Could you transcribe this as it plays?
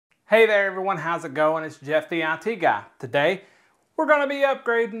Hey there everyone, how's it going? It's Jeff the IT guy. Today we're going to be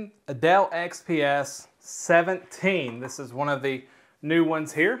upgrading a Dell XPS 17. This is one of the new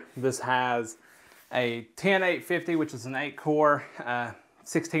ones here. This has a 10850, which is an 8-core,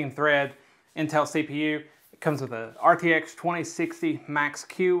 16-thread Intel CPU. It comes with a RTX 2060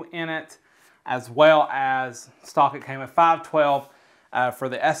 Max-Q in it, as well as stock it came with 512 for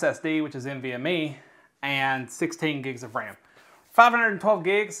the SSD, which is NVMe, and 16 gigs of RAM. 512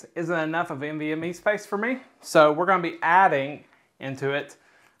 gigs isn't enough of NVMe space for me, so we're going to be adding into it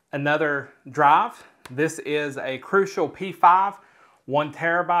another drive. This is a Crucial P5, 1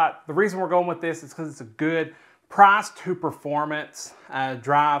 terabyte. The reason we're going with this is because it's a good price to performance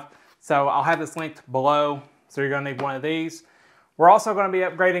drive. So I'll have this linked below, so you're going to need one of these. We're also going to be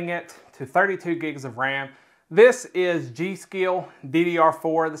upgrading it to 32 gigs of RAM. This is G.Skill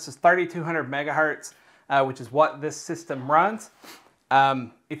DDR4. This is 3200 megahertz. Which is what this system runs.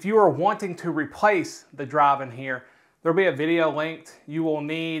 If you are wanting to replace the drive in here, there'll be a video linked. You will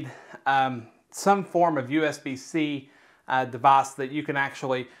need some form of USB-C device that you can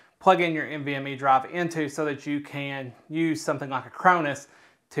actually plug in your NVMe drive into so that you can use something like a Cronus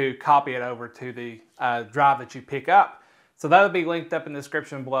to copy it over to the drive that you pick up. So that'll be linked up in the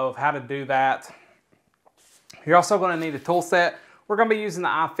description below of how to do that. You're also going to need a tool set. We're going to be using the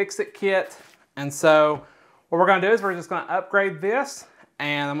iFixit kit. And so what we're going to do is we're just going to upgrade this,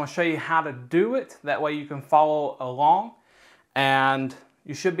 and I'm going to show you how to do it. That way you can follow along and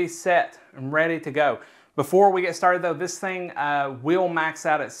you should be set and ready to go. Before we get started though, this thing will max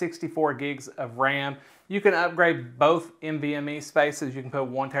out at 64 gigs of RAM. You can upgrade both NVMe spaces. You can put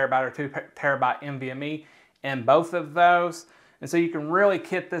 1 terabyte or 2 terabyte NVMe in both of those. And so you can really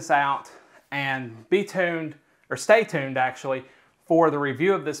kit this out and be tuned, or stay tuned actually, for the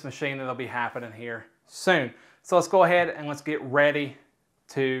review of this machine that'll be happening here soon. So let's go ahead and let's get ready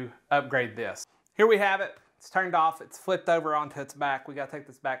to upgrade this. Here we have it. It's turned off. It's flipped over onto its back. We got to take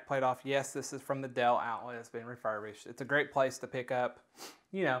this back plate off. Yes, this is from the Dell outlet. It's been refurbished. It's a great place to pick up,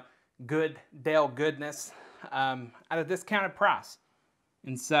 you know, good Dell goodness at a discounted price.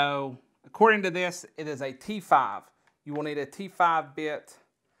 And so according to this, it is a T5. You will need a T5 bit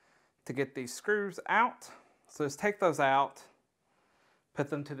to get these screws out. So let's take those out. Put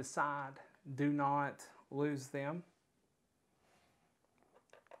them to the side. Do not lose them.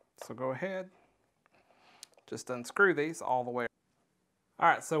 So go ahead. Just unscrew these all the way. All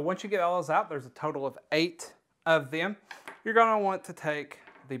right, so once you get all those out, there's a total of 8 of them. You're going to want to take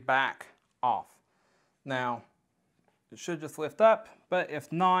the back off. Now, it should just lift up, but if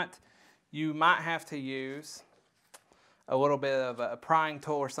not, you might have to use a little bit of a prying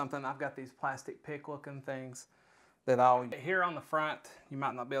tool or something. I've got these plastic pick looking things that I'll here on the front. You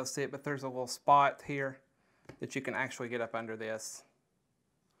might not be able to see it, but there's a little spot here that you can actually get up under this,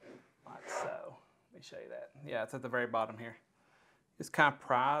 like so. Let me show you that. Yeah, it's at the very bottom here. Just kind of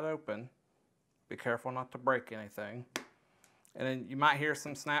pry it open. Be careful not to break anything. And then you might hear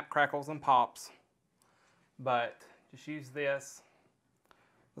some snap, crackles, and pops, but just use this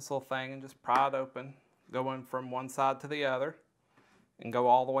little thing and just pry it open, going from one side to the other, and go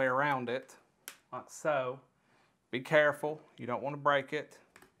all the way around it, like so. Be careful, you don't want to break it.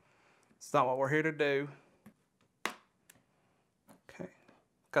 It's not what we're here to do. Okay,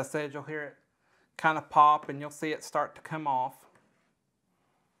 like I said, you'll hear it kind of pop and you'll see it start to come off.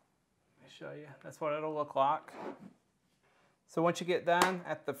 Let me show you, that's what it'll look like. So once you get done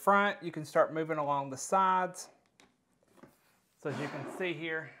at the front, you can start moving along the sides. So as you can see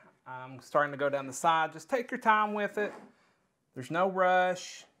here, I'm starting to go down the side. Just take your time with it. There's no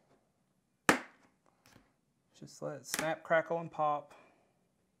rush. Just let it snap, crackle, and pop.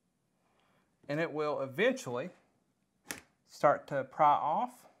 And it will eventually start to pry off.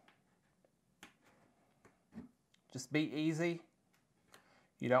 Just be easy.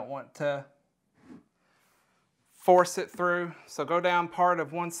 You don't want to force it through. So go down part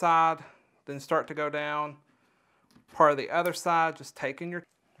of one side, then start to go down part of the other side. Just taking your,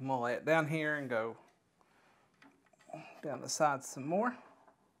 I'm gonna lay it down here and go down the side some more.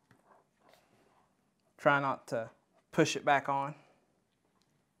 Try not to push it back on.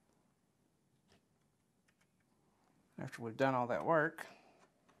 After we've done all that work.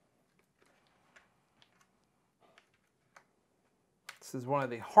 This is one of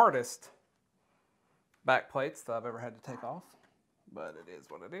the hardest back plates that I've ever had to take off, but it is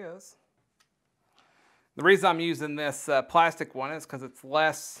what it is. The reason I'm using this plastic one is because it's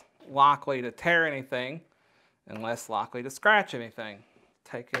less likely to tear anything and less likely to scratch anything.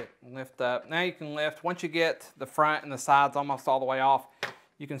 Take it and lift up. Now you can lift. Once you get the front and the sides almost all the way off,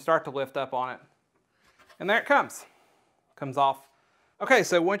 you can start to lift up on it. And there it comes. Comes off Okay,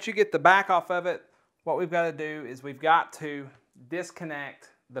 so once you get the back off of it, what we've got to do is we've got to disconnect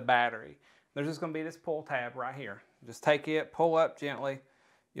the battery. There's just going to be this pull tab right here. Just take it, pull up gently.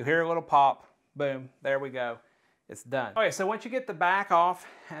 You'll hear a little pop. Boom, there we go. It's done. Okay, so once you get the back off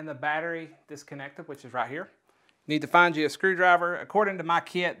and the battery disconnected, which is right here, you need to find you a screwdriver. According to my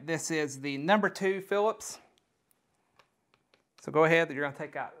kit, this is the number 2 Phillips. So go ahead, you're going to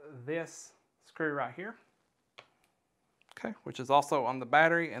take out this screw right here. Okay, which is also on the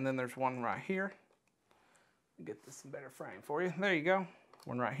battery, and then there's one right here. Get this in better frame for you. There you go,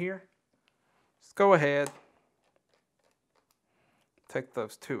 one right here. Just go ahead, take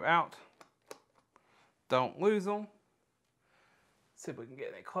those 2 out. Don't lose them. Let's see if we can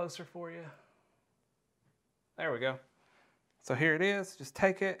get any closer for you. There we go. So here it is. Just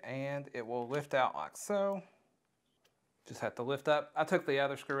take it and it will lift out like so. Just have to lift up. I took the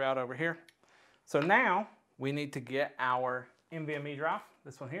other screw out over here. So now we need to get our NVMe drive,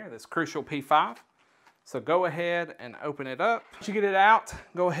 this one here, this Crucial P5. So go ahead and open it up. Once you get it out,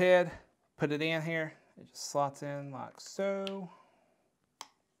 go ahead, put it in here. It just slots in like so.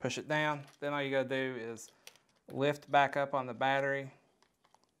 Push it down. Then all you gotta do is lift back up on the battery,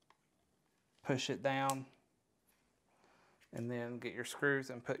 push it down, and then get your screws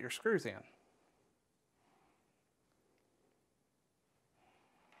and put your screws in.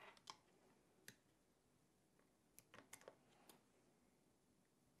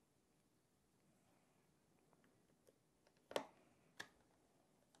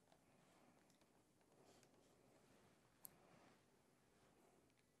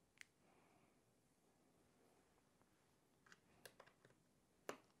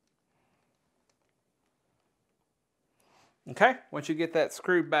 Okay, once you get that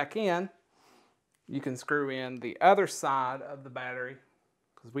screwed back in, you can screw in the other side of the battery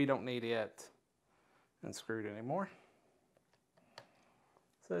because we don't need it unscrewed anymore.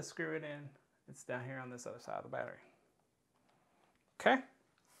 So let's screw it in. It's down here on this other side of the battery. Okay,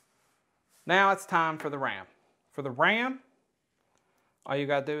 now it's time for the RAM. For the RAM, all you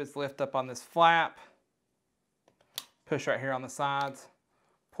gotta do is lift up on this flap, push right here on the sides,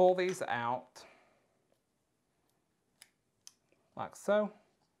 pull these out. Like so.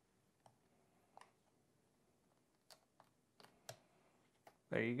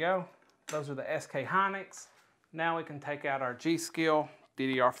 There you go. Those are the SK Hynix. Now we can take out our G.Skill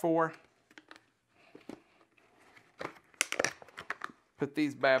DDR4. Put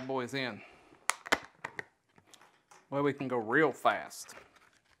these bad boys in. Well, we can go real fast.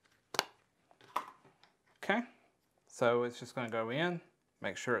 Okay, so it's just going to go in.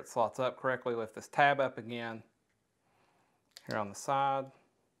 Make sure it slots up correctly. Lift this tab up again. Here on the side.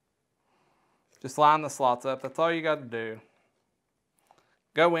 Just line the slots up. That's all you got to do.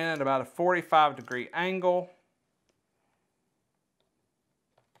 Go in at about a 45-degree angle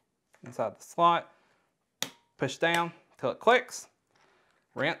inside the slot. Push down till it clicks.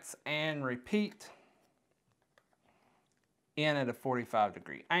 Rinse and repeat. In at a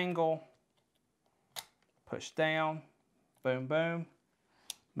 45-degree angle. Push down. Boom, boom.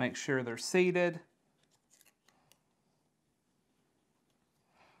 Make sure they're seated.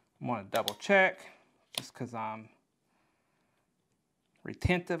 I want to double check just because I'm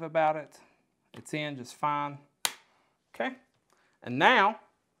retentive about it. It's in just fine. Okay, and now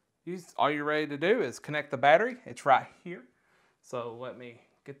all you're ready to do is connect the battery. It's right here. So let me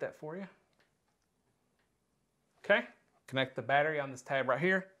get that for you. Okay, connect the battery on this tab right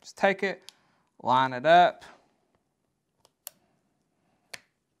here. Just take it, line it up.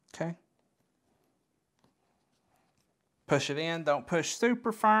 Okay. Push it in, don't push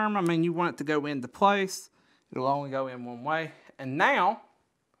super firm. I mean, you want it to go into place. It'll only go in one way. And now,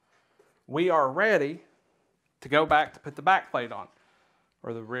 we are ready to go back to put the back plate on,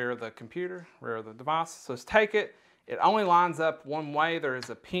 or the rear of the computer, rear of the device. So let's take it. It only lines up one way. There is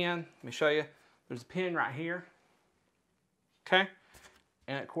a pin. Let me show you. There's a pin right here. Okay?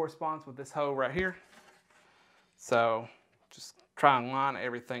 And it corresponds with this hole right here. So just try and line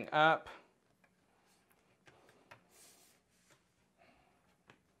everything up.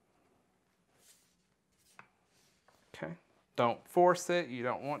 Okay, don't force it. You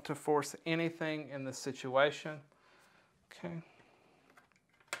don't want to force anything in this situation. Okay.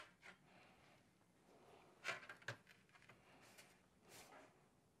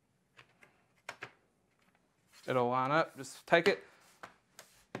 It'll line up. Just take it,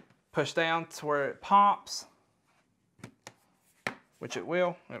 push down to where it pops, which it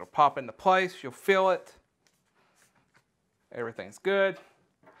will. It'll pop into place. You'll feel it. Everything's good.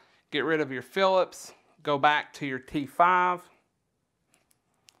 Get rid of your Phillips. Go back to your T5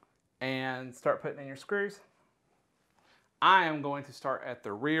 and start putting in your screws. I am going to start at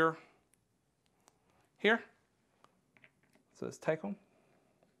the rear here. So let's take them,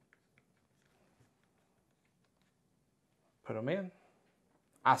 put them in.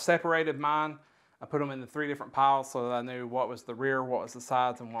 I separated mine. I put them into 3 different piles so that I knew what was the rear, what was the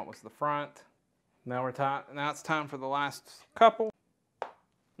sides, and what was the front. Now it's time for the last couple.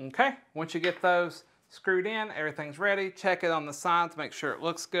 Okay, once you get those screwed in, everything's ready. Check it on the sides, make sure it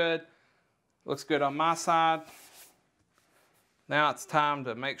looks good. Looks good on my side. Now it's time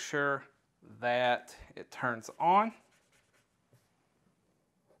to make sure that it turns on.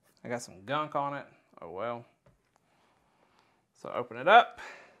 I got some gunk on it. Oh well. So open it up.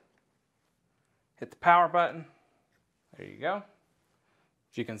 Hit the power button. There you go.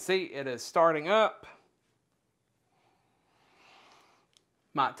 As you can see, it is starting up.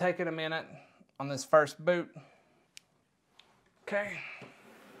 Might take it a minute on this first boot. Okay.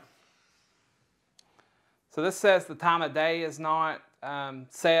 So this says the time of day is not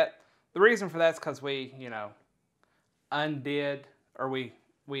set. The reason for that is because we, undid, or we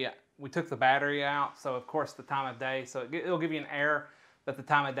took the battery out. So of course the time of day, so it'll give you an error that the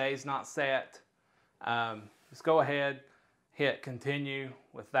time of day is not set. Just go ahead, hit continue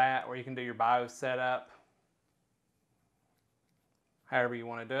with that, or you can do your BIOS setup, however you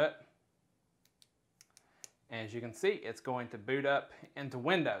want to do it. And as you can see, it's going to boot up into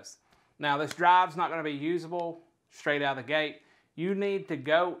Windows. Now this drive's not going to be usable straight out of the gate. You need to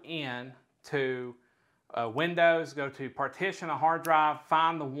go in to Windows, go to partition a hard drive,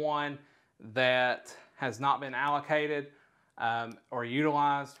 find the one that has not been allocated or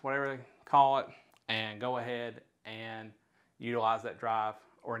utilized, whatever they call it, and go ahead and utilize that drive,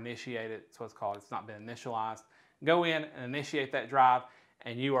 or initiate it. That's what it's called. It's not been initialized. Go in and initiate that drive,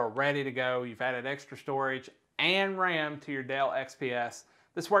 and you are ready to go. You've added extra storage and RAM to your Dell XPS.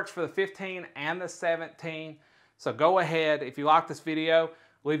 This works for the 15 and the 17. So go ahead, if you like this video,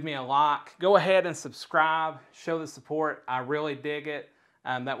 leave me a like. Go ahead and subscribe, show the support. I really dig it.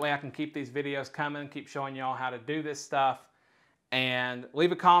 That way I can keep these videos coming, keep showing y'all how to do this stuff. And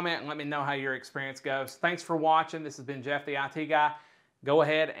leave a comment and let me know how your experience goes. Thanks for watching. This has been Jeff the IT Guy. Go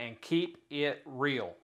ahead and keep it real.